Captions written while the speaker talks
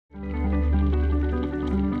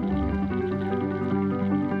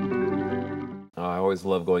always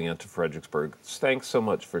love going out to Fredericksburg. Thanks so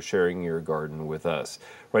much for sharing your garden with us.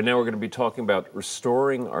 Right now we're going to be talking about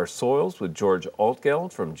restoring our soils with George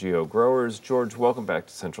Altgelt from Geo Growers. George, welcome back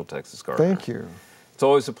to Central Texas Gardener. Thank you. It's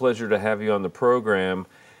always a pleasure to have you on the program.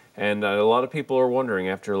 And a lot of people are wondering,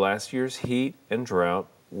 after last year's heat and drought,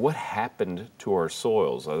 what happened to our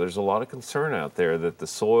soils? There's a lot of concern out there that the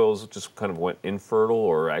soils just kind of went infertile,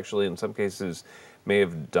 or actually in some cases may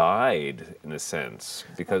have died in a sense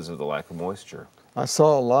because of the lack of moisture. I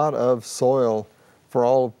saw a lot of soil, for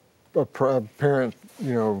all apparent,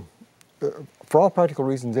 for all practical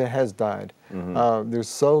reasons, it has died. There's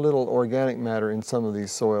so little organic matter in some of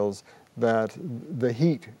these soils that the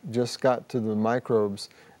heat just got to the microbes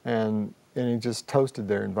and it just toasted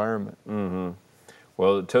their environment.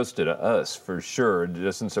 Well, it toasted us for sure. It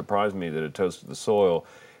doesn't surprise me that it toasted the soil.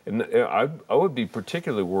 And I would be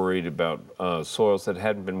particularly worried about soils that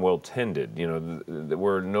hadn't been well tended,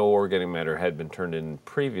 where no organic matter had been turned in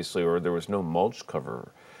previously, or there was no mulch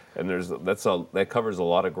cover. And that covers a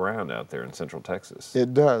lot of ground out there in Central Texas.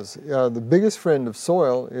 It does. The biggest friend of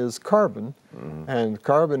soil is carbon, and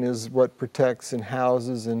carbon is what protects and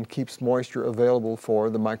houses and keeps moisture available for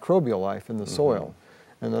the microbial life in the soil.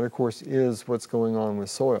 And that, of course, is what's going on with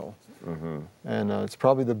soil. And it's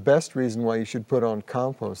probably the best reason why you should put on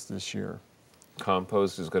compost this year.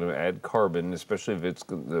 Compost is going to add carbon, especially if it's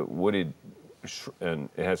the wooded, and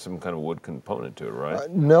it has some kind of wood component to it, right?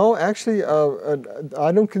 No, actually,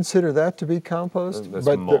 I don't consider that to be compost. That's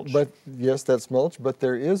mulch. But yes, that's mulch, but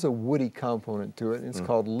there is a woody component to it, and it's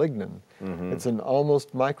called lignin. It's an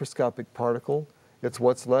almost microscopic particle. It's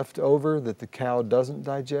what's left over that the cow doesn't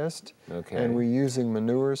digest. And we're using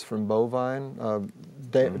manures from bovine,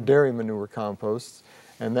 dairy manure composts.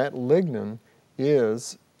 And that lignin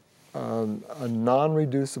is a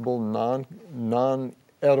non-reducible,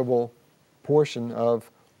 non-edible portion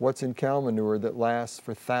of what's in cow manure that lasts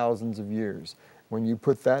for thousands of years. When you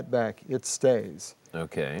put that back, it stays.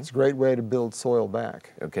 It's a great way to build soil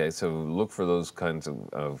back. So look for those kinds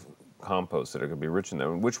of compost that are going to be rich in that.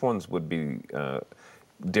 Which ones would be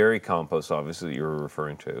dairy compost, obviously, that you're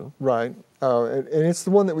referring to? Right, and it's the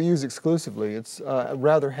one that we use exclusively. It's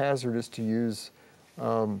rather hazardous to use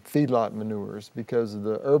feedlot manures because of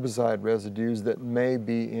the herbicide residues that may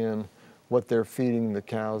be in what they're feeding the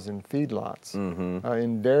cows in feedlots.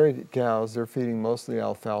 In dairy cows, they're feeding mostly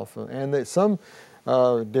alfalfa, and some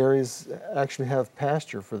dairies actually have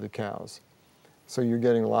pasture for the cows. So you're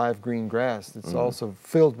getting live green grass that's also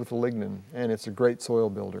filled with lignin, and it's a great soil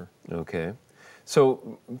builder.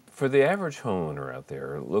 So for the average homeowner out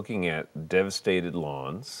there looking at devastated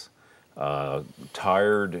lawns,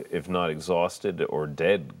 tired, if not exhausted, or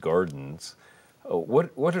dead gardens,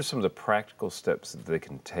 what are some of the practical steps that they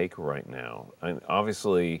can take right now? And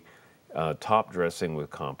obviously, top dressing with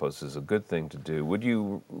compost is a good thing to do. Would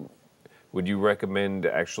you recommend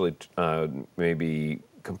actually maybe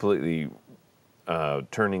completely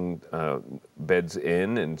turning beds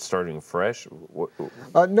in and starting fresh?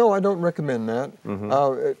 No, I don't recommend that.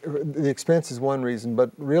 The expense is one reason,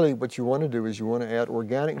 but really what you want to do is you want to add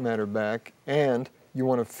organic matter back, and you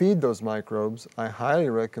want to feed those microbes. I highly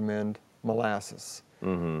recommend molasses.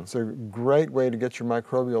 It's a great way to get your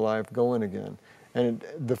microbial life going again. And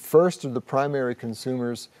the first of the primary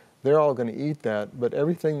consumers, they're all going to eat that, but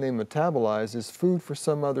everything they metabolize is food for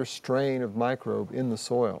some other strain of microbe in the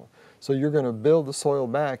soil. So you're going to build the soil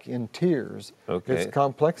back in tiers. Its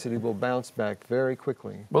complexity will bounce back very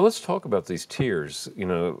quickly. Well, let's talk about these tiers,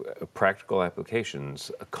 practical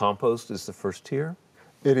applications. Compost is the first tier?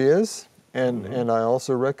 It is, and I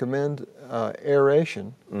also recommend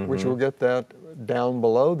aeration, which will get that down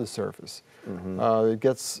below the surface. It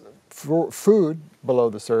gets food below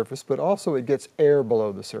the surface, but also it gets air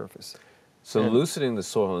below the surface. So loosening the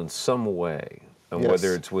soil in some way,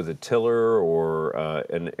 whether it's with a tiller or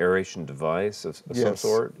an aeration device of some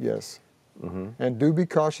sort? And do be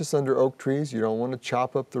cautious under oak trees. You don't want to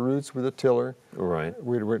chop up the roots with a tiller.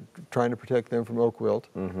 We're trying to protect them from oak wilt.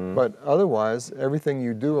 But otherwise, everything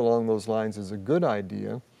you do along those lines is a good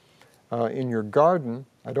idea. In your garden,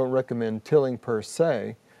 I don't recommend tilling per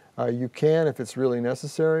se. You can if it's really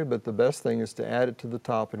necessary, but the best thing is to add it to the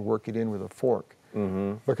top and work it in with a fork.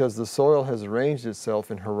 Because the soil has arranged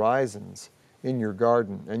itself in horizons in your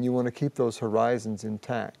garden, and you want to keep those horizons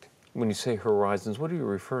intact. When you say horizons, what are you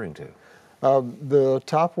referring to? The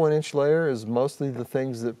top 1-inch layer is mostly the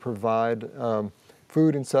things that provide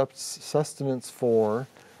food and sustenance for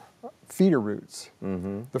feeder roots.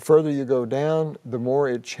 The further you go down, the more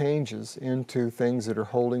it changes into things that are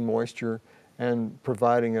holding moisture and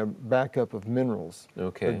providing a backup of minerals.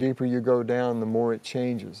 The deeper you go down, the more it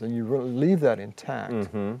changes, and you really leave that intact.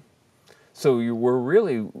 So you were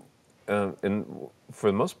really, and for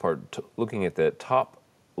the most part, looking at that top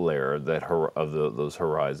layer those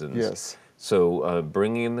horizons. Yes. So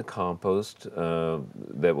bringing in the compost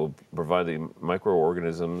that will provide the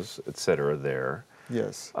microorganisms, et cetera, there.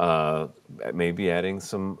 Yes. Maybe adding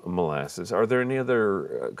some molasses. Are there any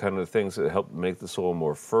other kind of things that help make the soil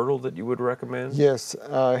more fertile that you would recommend? Yes.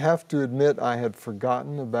 I have to admit I had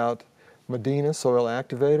forgotten about Medina Soil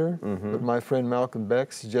Activator, but my friend Malcolm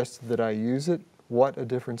Beck suggested that I use it. What a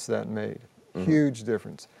difference that made. Huge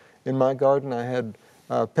difference. In my garden, I had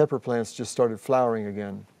pepper plants just started flowering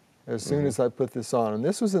again as soon as I put this on. And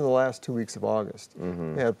this was in the last 2 weeks of August.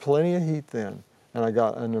 They had plenty of heat then, and I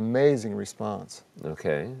got an amazing response.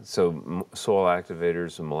 Okay, so soil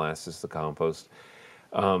activators and molasses, the compost.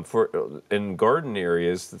 In garden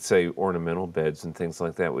areas, let's say ornamental beds and things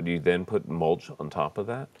like that, would you then put mulch on top of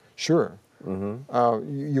that? Sure.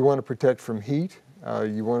 You want to protect from heat.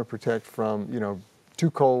 You want to protect from,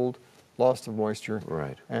 too cold, loss of moisture.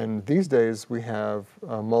 Right. And these days we have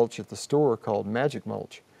mulch at the store called Magic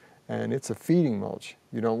Mulch, and it's a feeding mulch.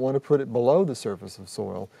 You don't want to put it below the surface of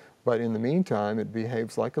soil, but in the meantime it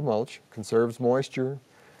behaves like a mulch, conserves moisture,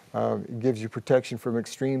 it gives you protection from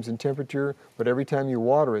extremes in temperature, but every time you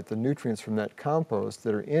water it, the nutrients from that compost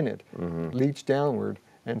that are in it leach downward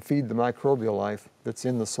and feed the microbial life that's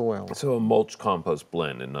in the soil. So a mulch compost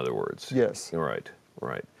blend, in other words. Yes. Right,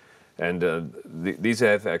 right. And these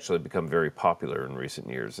have actually become very popular in recent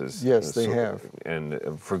years. Yes, they have. And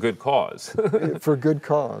for good cause. For good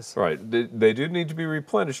cause. Right. They do need to be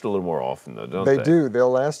replenished a little more often, though, don't they? They do.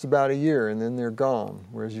 They'll last about a year, and then they're gone,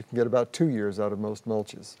 whereas you can get about 2 years out of most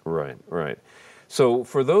mulches. Right, right. So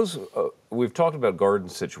for those, we've talked about garden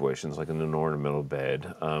situations like in an ornamental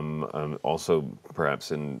bed, also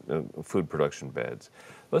perhaps in food production beds.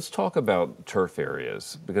 Let's talk about turf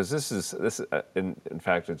areas, because this in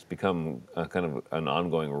fact, it's become kind of an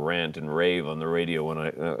ongoing rant and rave on the radio when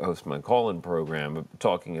I host my call-in program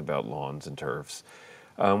talking about lawns and turfs.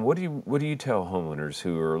 What do you tell homeowners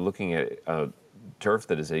who are looking at turf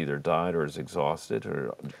that is either died or is exhausted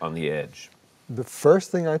or on the edge? The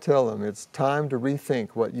first thing I tell them, it's time to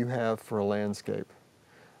rethink what you have for a landscape.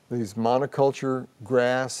 These monoculture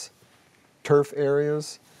grass turf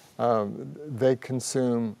areas, they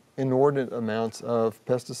consume inordinate amounts of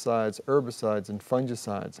pesticides, herbicides, and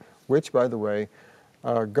fungicides, which, by the way,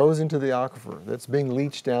 goes into the aquifer. That's being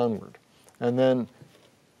leached downward. And then,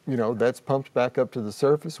 that's pumped back up to the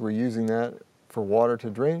surface. We're using that for water to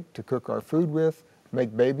drink, to cook our food with,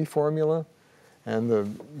 make baby formula, and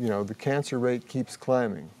the cancer rate keeps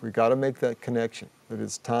climbing. We've got to make that connection, that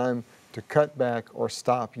it's time to cut back or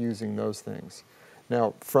stop using those things.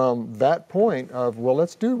 Now, from that point of, well,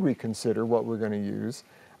 let's reconsider what we're going to use,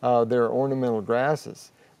 there are ornamental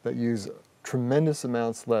grasses that use tremendous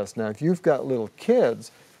amounts less. Now, if you've got little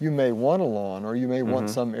kids, you may want a lawn, or you may want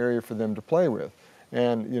some area for them to play with.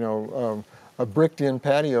 And, a bricked-in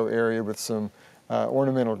patio area with some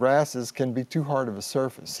ornamental grasses can be too hard of a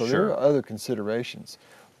surface. So there are other considerations.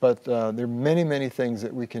 But there are many, many things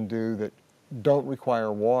that we can do that don't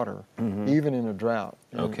require water, even in a drought.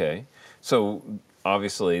 Okay. So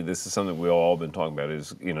obviously, this is something we've all been talking about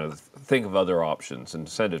is, think of other options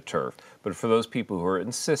instead of turf. But for those people who are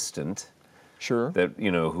insistent, that,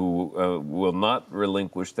 who will not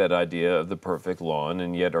relinquish that idea of the perfect lawn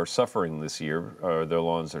and yet are suffering this year, or their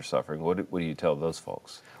lawns are suffering, what do you tell those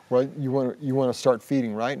folks? Well, you want to start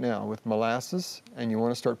feeding right now with molasses, and you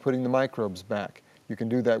want to start putting the microbes back. You can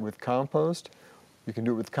do that with compost. You can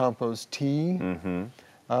do it with compost tea.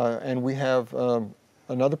 And we have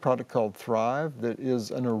another product called Thrive that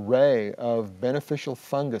is an array of beneficial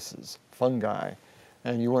fungi.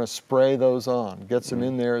 And you want to spray those on, get some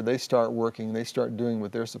in there, they start working, they start doing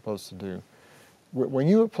what they're supposed to do. When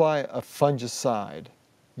you apply a fungicide,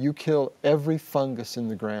 you kill every fungus in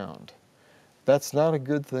the ground. That's not a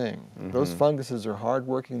good thing. Those funguses are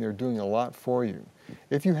hardworking, they're doing a lot for you.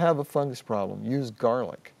 If you have a fungus problem, use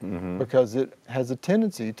garlic, because it has a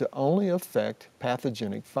tendency to only affect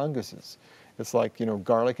pathogenic funguses. It's like,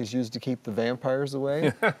 garlic is used to keep the vampires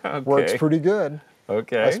away. Works pretty good.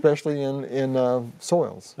 Okay. Especially in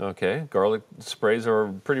soils. Okay. Garlic sprays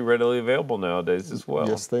are pretty readily available nowadays as well.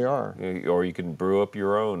 Yes, they are. Or you can brew up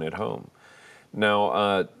your own at home.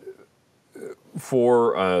 Now,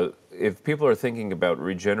 if people are thinking about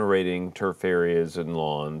regenerating turf areas and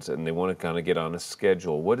lawns and they want to kind of get on a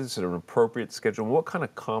schedule, what is an appropriate schedule? What kind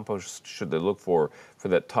of compost should they look for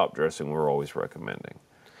that top dressing we're always recommending?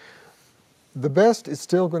 The best is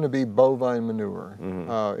still going to be bovine manure.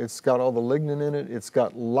 It's got all the lignin in it. It's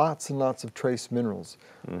got lots and lots of trace minerals.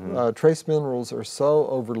 Trace minerals are so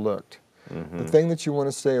overlooked. The thing that you want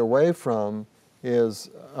to stay away from is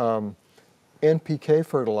Npk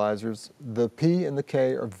fertilizers. The P and the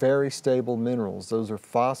K are very stable minerals. Those are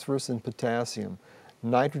phosphorus and potassium.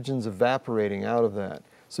 Nitrogen's evaporating out of that.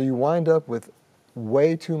 So you wind up with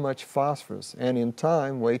way too much phosphorus, and in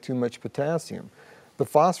time, way too much potassium. The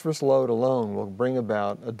phosphorus load alone will bring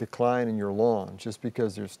about a decline in your lawn just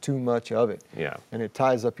because there's too much of it. Yeah. And it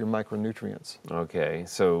ties up your micronutrients. Okay,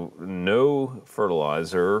 so no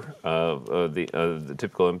fertilizer, the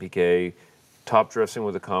typical NPK, top dressing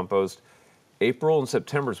with a compost. April and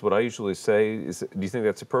September is what I usually say. Do you think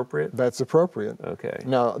that's appropriate? That's appropriate. Okay.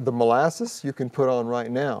 Now, the molasses you can put on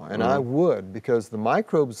right now, and I would, because the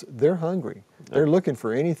microbes, they're hungry. They're looking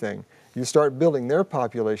for anything. You start building their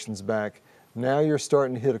populations back, now you're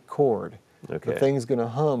starting to hit a chord. Okay. The thing's going to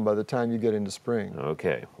hum by the time you get into spring.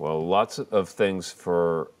 Okay, well, lots of things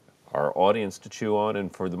for our audience to chew on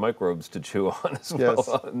and for the microbes to chew on as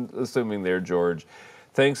well, Yes. assuming they're George.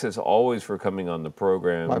 Thanks as always for coming on the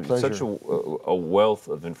program. My pleasure. Such a wealth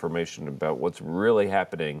of information about what's really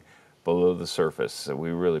happening below the surface. So we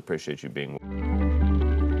really appreciate you being with us.